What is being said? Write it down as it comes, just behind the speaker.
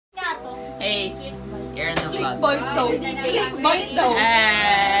Hey, you're in the vlog. Clickbait daw.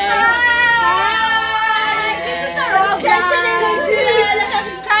 This is a subscribe to Lezzgooo.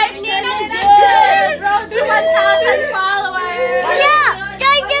 Subscribe Lezzgooo. Road to 1,000 followers. No,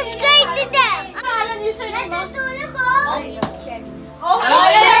 don't subscribe to them. Ano yung username mo? Natutulog ko. Oh,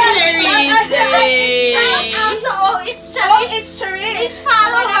 Cherries! Shout out to it's Cherries. Please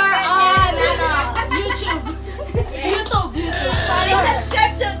follow her on YouTube. Please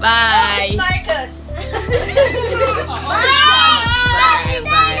subscribe to Bye! Marcus.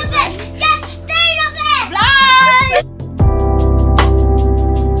 Just stay off it. Bye!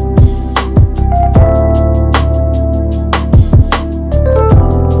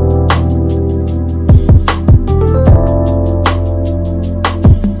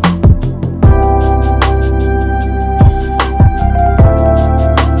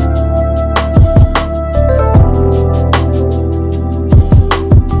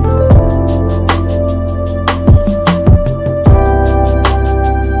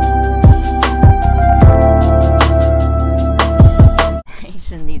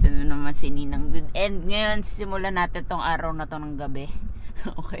 And ngayon, simulan natin tong araw na to ng gabi.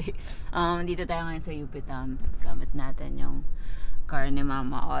 Okay. Dito tayo ngayon sa Uptown. Gamit natin yung car ni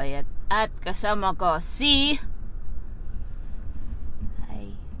Mama Oyat. At kasama ko si...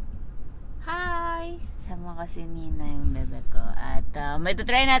 Hi! Sama ko si Nina, yung bebe ko. At may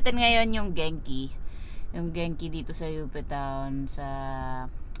try natin ngayon yung Genki. Yung Genki dito sa Uptown, sa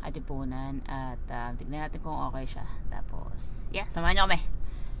katipunan. At tignan natin kung okay siya. Tapos, yeah, samahan niyo kami.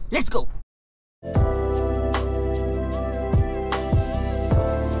 Let's go!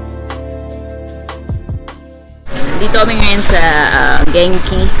 Dito kami ngayon sa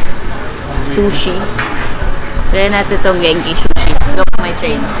Genki Sushi. Try natin itong Genki Sushi. Go for my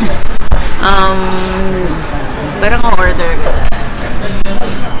train. Parang order ka.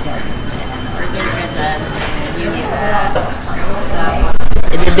 Order ka dyan. Unit ka. Tapos,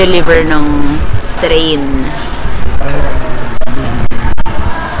 i-deliver ng train.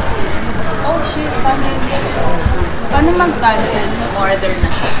 Oh shit, paano mag-cancel? Order na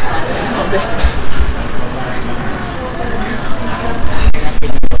siya. Okay.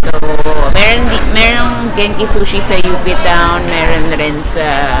 So, merong Genki Sushi sa Uptown, meron rin sa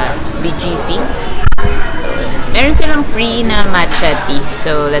BGC. Meron silang free na matcha tea.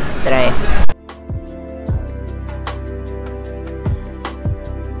 So, let's try.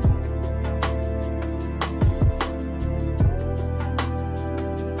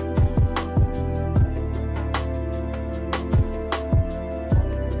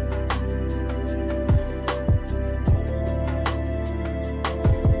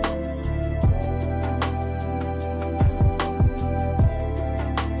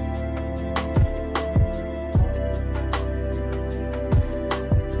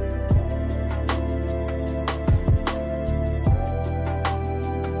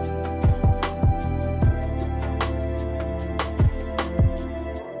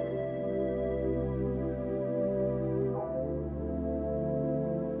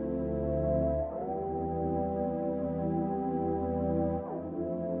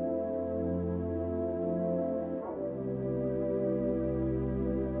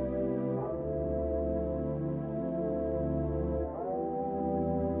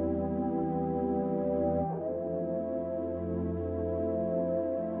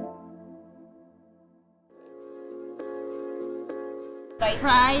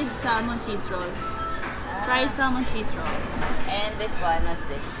 Fried salmon cheese roll. Fried salmon cheese roll. And this one, what's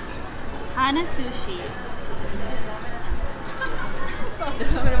this? Hana Sushi.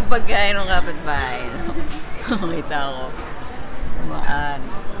 Dami ng pagkain ng kapitbahay. Kita ko. Kumaan.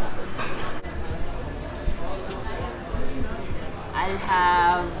 I'll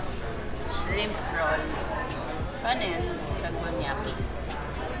have shrimp roll. Paano yun? Shagbonyaki.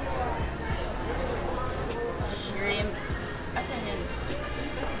 Shrimp. Asan yun?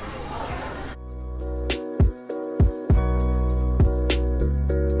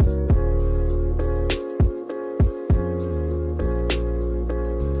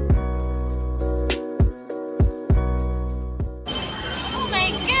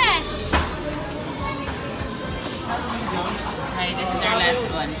 Hi, this is our last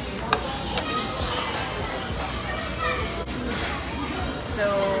one. So,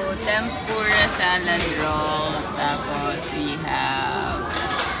 tempura salad roll. Tapos, we have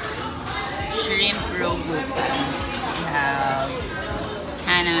shrimp rogupan. We have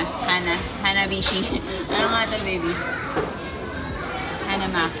hanabishi. Ano nga ito, baby?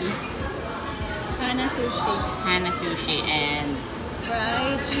 Hanamaki. Hana Sushi. Hana Sushi and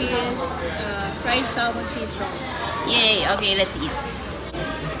Fried salmon cheese roll. yay! Okay, let's eat.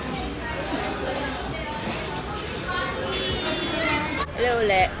 Hello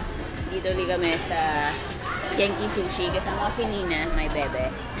ulit. Dito ulit kami sa Genki Sushi. Kasama ko si Nina, my bebe.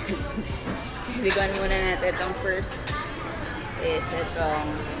 Biguan muna natin itong first is itong,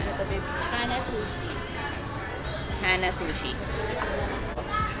 ano to babe? Hana Sushi. Hana Sushi.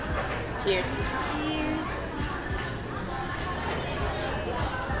 Cheers. Cheers.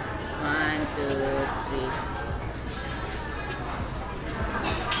 1, 2, 3.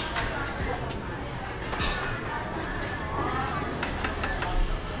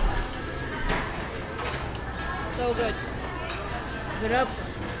 So good. Sarap.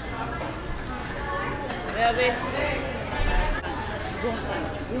 Grabe.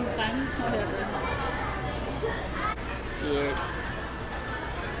 Gungkan. Cheers.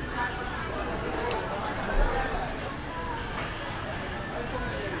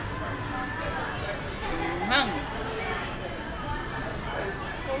 Hang.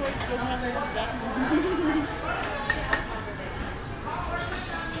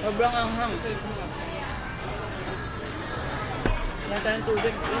 Sobrang anghang. Mata ng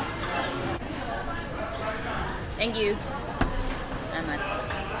tubig. Thank you. Salamat.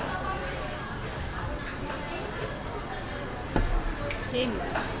 Same. 1,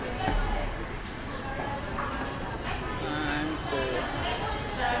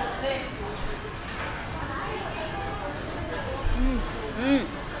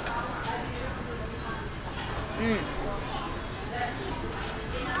 2.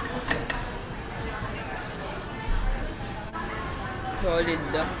 Solid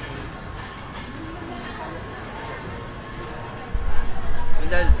daw.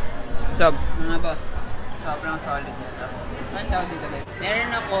 Idol, sub, mga boss. Sobrang solid na ito. Ano tawag dito, babe?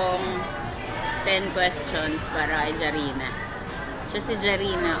 Meron akong 10 questions para kay Jarina. Siya si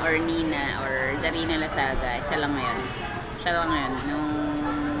Jarina or Nina or Jarina Lazaga. Isa lang ngayon. Siya lang ngayon, nung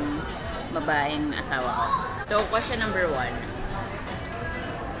babaeng asawa ko. So, question number 1.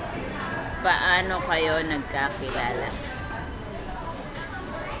 Paano kayo nagkakilala?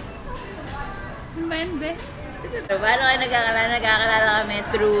 Ano ba yan, be? So, paano kayo nagkakilala? Nagkakilala kami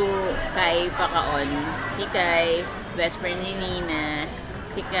through Kai Pakaon. Si Kai, best friend ni Nina.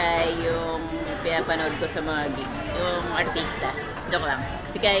 Si Kai yung pinapanood ko sa mga gig. Yung artista. Joke lang.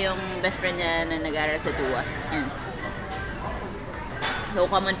 Si Kai yung best friend niya na nag-aaral sa Tua. Yan.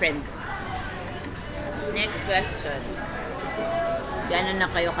 So, common friend. Next question. Gano'n na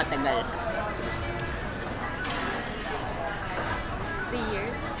kayo katagal? 3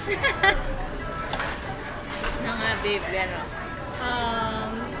 years. Na nga, babe, gano'n?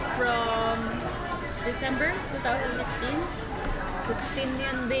 From December 2015. 15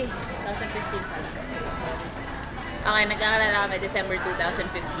 yun, babe. 2015 pala. Okay, nagkakalala kami December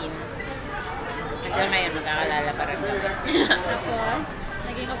 2015. Hanggang ngayon, magkakalala pa rin. Tapos,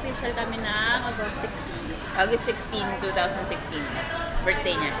 naging official kami ng August 16. August 16, 2016.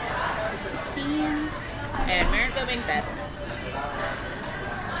 Birthday niya. 16. Ayan, meron kaming pet.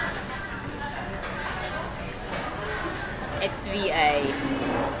 XVI.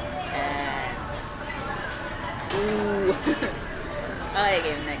 Ooh. Okay,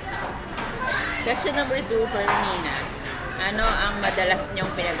 game next. Question number 2 for Nina. Ano ang madalas niyong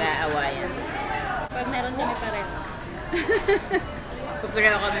pinag-aawayan? Pag meron kami pareho. Kung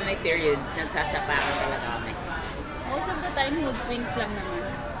pareho kami may period, nagsasapakan talaga kami. Most of the time, mood swings lang naman.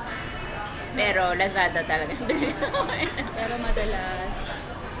 Pero Lazada talaga. Pero madalas,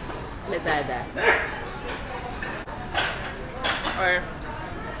 Lazada. Or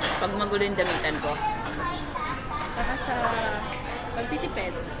pag magulo yung damitan ko. saka sa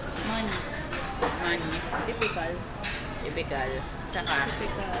pagtitipid, money. Money. Typical. Typical. Tsaka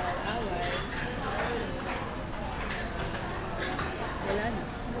Typical away. Wala na.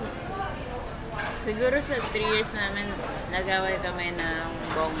 siguro sa 3 years namin, nag-away kami ng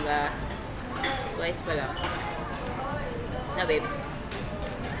bongga. Twice pa lang. Na babe.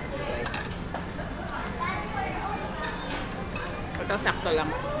 Twice. Ito sakto lang.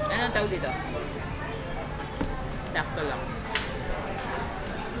 Anong tawag dito? Sakto lang.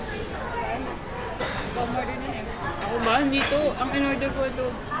 Pag-order na eh. Ako ba? Hindi to. Ang in-order ko ito.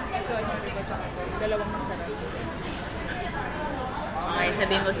 Ito, in-order ko tsaka ito. Dalawang masarap. Okay,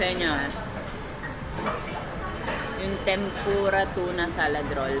 sabihin ko sa inyo yung tempura tuna salad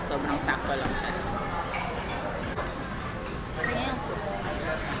roll, sobrang sakto lang siya. Kaya yung soup.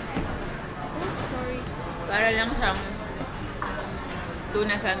 Oh, sorry. Para lang siyang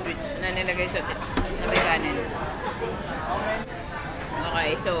tuna sandwich na nilagay sa may kanin.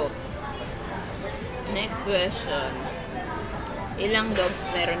 Okay, so next question. Ilang dogs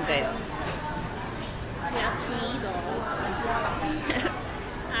meron kayo? We have 3 dogs.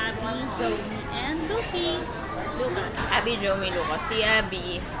 Abby, Joey, and Lucy. Lucas. Abby Jomi Lucas. Si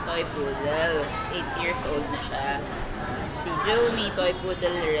Abby, toy poodle. 8 years old na siya. Si Jomi, toy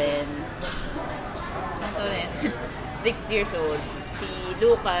poodle rin. Ano rin? 6 years old. Si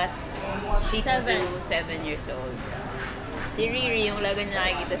Lucas, Shih Tzu, 7 years old. Si Riri, yung lagi niya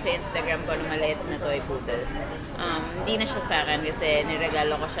nakikita sa Instagram ko na maliit na toy poodle. Hindi na siya sa akin kasi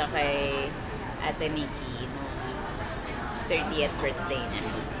niregalo ko siya kay Ate Nikki nung 30th birthday niya.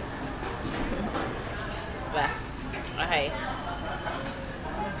 Diba? Okay.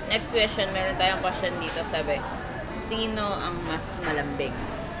 Next question, meron tayong question dito. Sabi, sino ang mas malambing?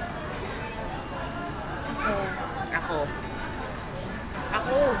 Ako.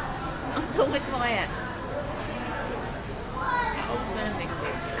 Ako! Ang sungit mo kaya? Ako mas malambing.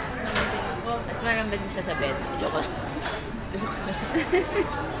 Mas malambing ako. Mas malambing siya sa bed. Joke lang.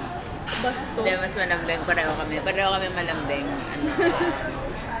 Bastos. Hindi, mas malambing. Pareho kami. Pareho kami malambing.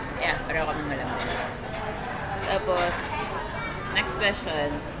 Yeah, pareho kami malambing. Tapos, next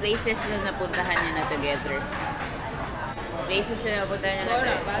question. Places na napuntahan niya na together. Places na napuntahan niya na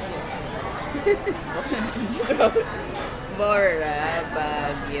Bora, together. Baguio. Bora,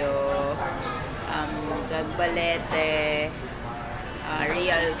 Baguio, Gagbalete,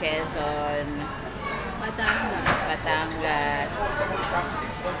 Real Quezon, Batangas,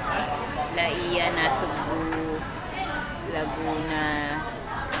 Laia na Cebu, Laguna,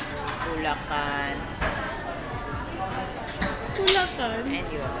 Bulacan. Bulacan. Eh,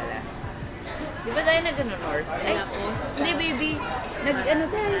 di ba pala? Di ba tayo nag-north? Ay, hindi baby. Nag-ano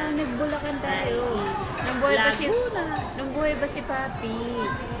tayo? Nag-Bulacan tayo. Nung buhay pa si... Laguna. Nung buhay pa si Papi.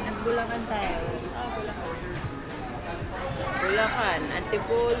 Nag-Bulacan tayo. Bulacan,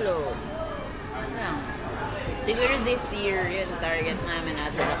 Antipolo. Lang. Siguro this year, yung target namin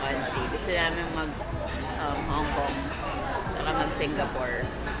out of the country. Gusto namin mag Hong Kong. Saka mag-Singapore.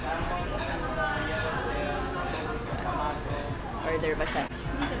 Order pa siya.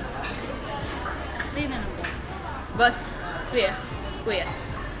 Hindi na naman. Boss, kuya.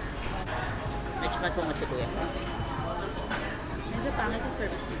 Medyo masungot si kuya. Medyo pangit sa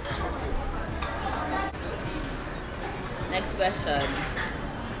service dito. Next question.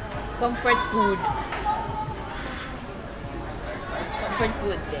 Comfort food. Comfort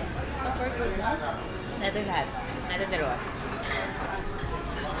food din. Comfort food mo? Natin lahat. Natin dalawa.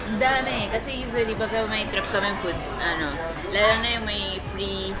 Ang dami. Kasi usually pagka may trip kami food, lalo na yung may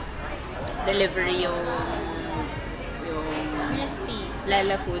free delivery yung Milk tea.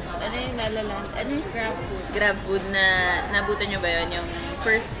 Lala Food. Ano yung Lala Land? Ano yung Grab food. Grab Food na nabutan nyo ba yun? Yung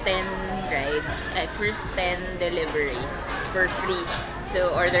first 10 rides, first 10 delivery for free.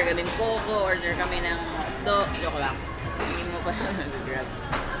 So, order kami ng Coco, order kami ng joke lang. Hindi mo pa mag-grab.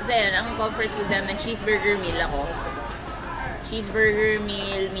 Kasi yun, ang comfort food namin, cheeseburger meal ako. Cheeseburger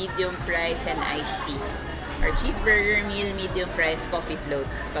meal, medium fries, and iced tea. Or cheeseburger meal, medium fries, coffee float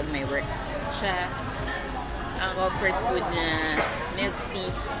pag may work. Siya, ang comfort food na milk tea.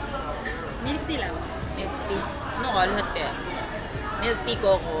 Milk tea lang. Milk tea. Ano ka? Lahat kaya. Milk tea,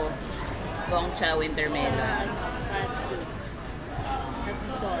 coco, gongcha, winter melon. Katsu.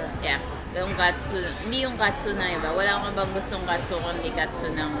 Katsu sora. Yeah. Yung katsu. Hindi yung katsu na iba. Wala akong bang gustong katsu kundi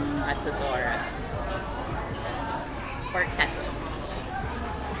katsu ng katsu sora. Pork katsu.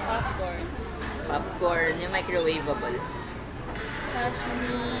 Popcorn. Popcorn. Yung microwavable.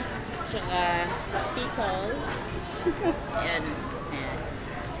 Sashimi. Tsaka, Pickles. yan. Ayan.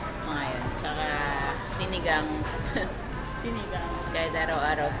 Mga yun. Tsaka, sinigang. Sinigang. Kahit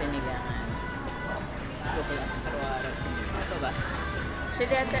araw-araw sinigangan. Joke lang. Araw-araw. Ano ba? Kasi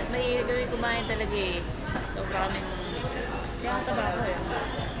may kami kumain talaga eh. Sobra kaming... Kaya mataba ko eh.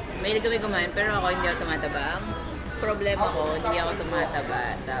 May kami kumain pero ako hindi ako tumataba. Ang problema ko, hindi ako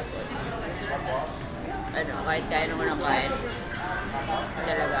tumataba. Tapos, kahit kain ako ng kain,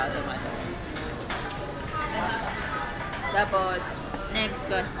 talaga ako tumataba. Tapos, next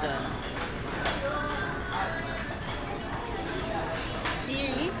question.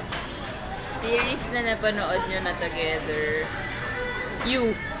 Series na napanood nyo na together.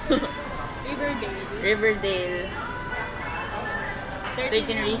 You. Riverdale.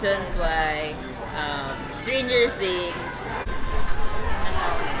 13 Reasons Why. Stranger Things.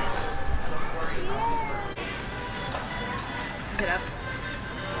 Sarap.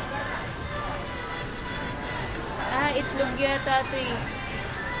 Itlog yata ito eh.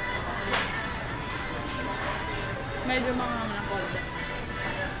 Medyo mga konti.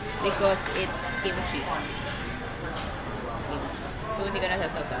 Because it's kimchi. So, hindi ka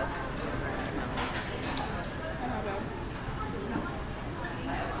nasasasaw. Ano ba?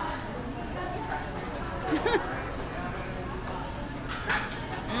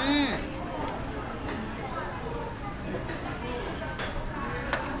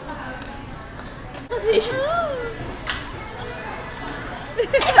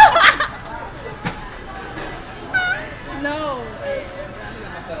 No.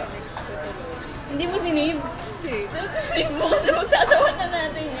 Hindi mo sinave. Sinave mo kasi magsatawa na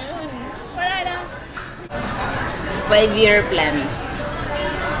natin yun. Wala na. 5-year plan.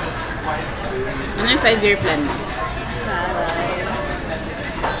 Ano yung 5-year plan mo?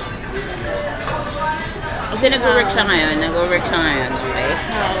 Kasi nag-work siya ngayon. Okay?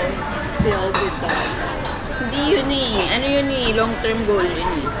 How? Build it up. Hindi yun eh. Ano yun eh? Long-term goal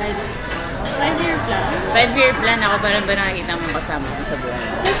yun eh. 5-year plan? 5-year plan. Ako pa rin ba nakikita mo kasama ko sa buhay?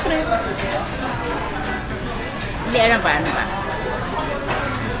 Siyempre. Hindi, ano pa?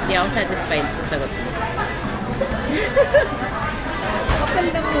 Hindi ako satisfied sa sagot mo. Kapal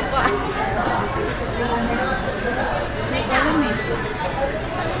na mukha.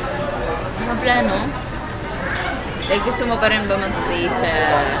 Mga plano? Like, gusto mo pa rin ba mag-stay sa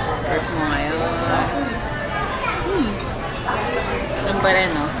work mo ngayon? Ito pa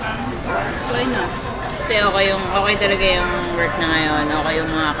rin, no? Why not? Kasi okay talaga yung work na ngayon. Okay yung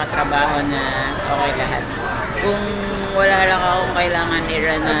mga katrabaho na okay lahat. Kung wala lang akong kailangan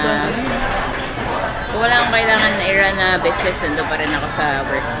i-run na business, nandun pa rin ako sa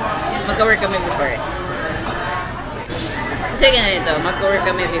work. Magka-work kami before. Kasi ganito, magka-work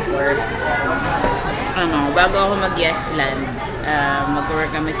kami before. Bago ako mag-yes land, mag-work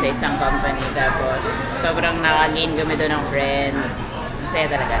kami sa isang company. Tapos, sobrang nakagain kami doon ng friends. Masaya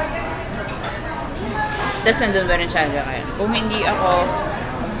talaga. Tapos, nandun pa rin siya hanggang ngayon.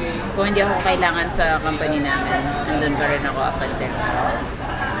 Kung hindi ako kailangan sa company namin, nandun pa rin ako up until.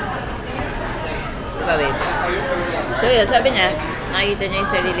 Diba, babe? So, yun, sabi niya, nakikita niya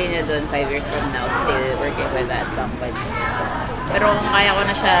yung sarili niya doon 5 years from now, still working with that company. Pero kung kaya ko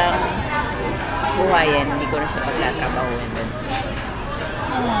na siyang buhayin, hindi ko na siya pagtatrabahuin doon.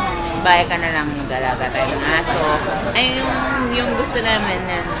 Bahay ka na lang, mag-alaga tayo ng aso. Ay, yung gusto namin,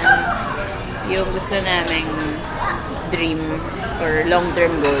 yung gusto naming dream or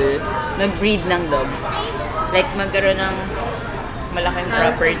long-term goal, mag-breed ng dogs. Like, magkaroon ng malaking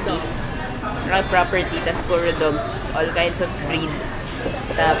property, tapos puro dogs, all kinds of breed.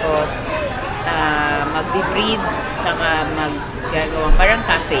 Tapos, mag-breed, tsaka maggagawang parang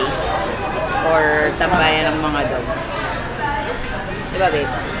cafe or tambayan ng mga dogs. Diba,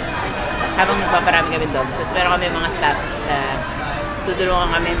 babe? Habang nagpaparami kami dogs, tapos meron kami mga staff na tutulungan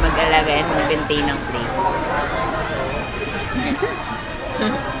kami mag-alaga and mag-maintain ng place.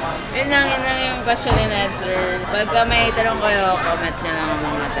 Yun lang yung question and answer. Pagka may tanong kayo, comment nyo lang ang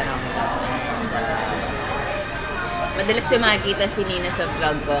mga tanong nyo. Madalas yung makikita si Nina sa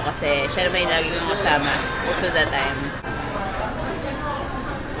vlog ko kasi siya naman yung lagi kong kasama most of the time.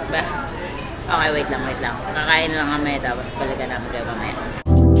 Ba? Okay, wait lang. Kakain lang kami tapos balikan namin kayo mamaya.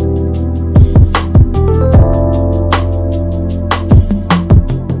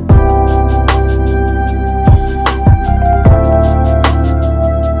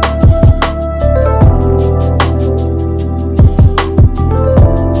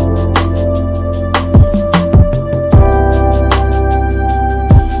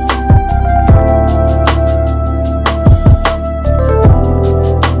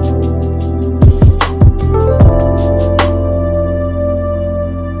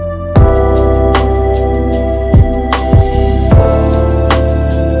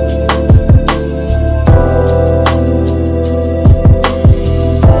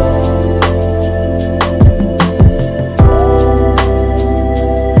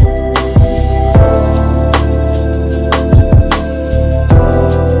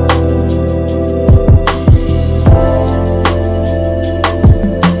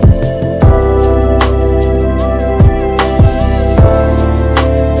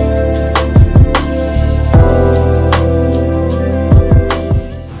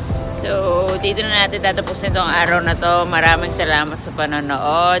 Dito na natin tatapusin itong araw na to. Maraming salamat sa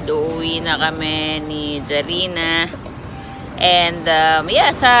panonood. Uuwi na kami ni Jarina. And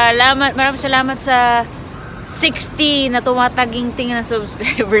yeah, maraming salamat sa 60 na tumataging-ting na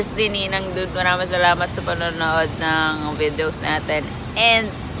subscribers din Ninang Dude. Maraming salamat sa panonood ng videos natin. And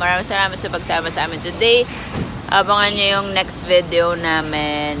maraming salamat sa pagsama sa amin today. Abangan nyo yung next video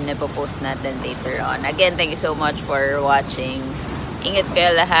namin na post natin later on. Again, thank you so much for watching. Ingat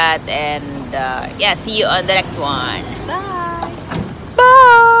kayo lahat and yeah, see you on the next one. Bye!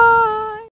 Bye!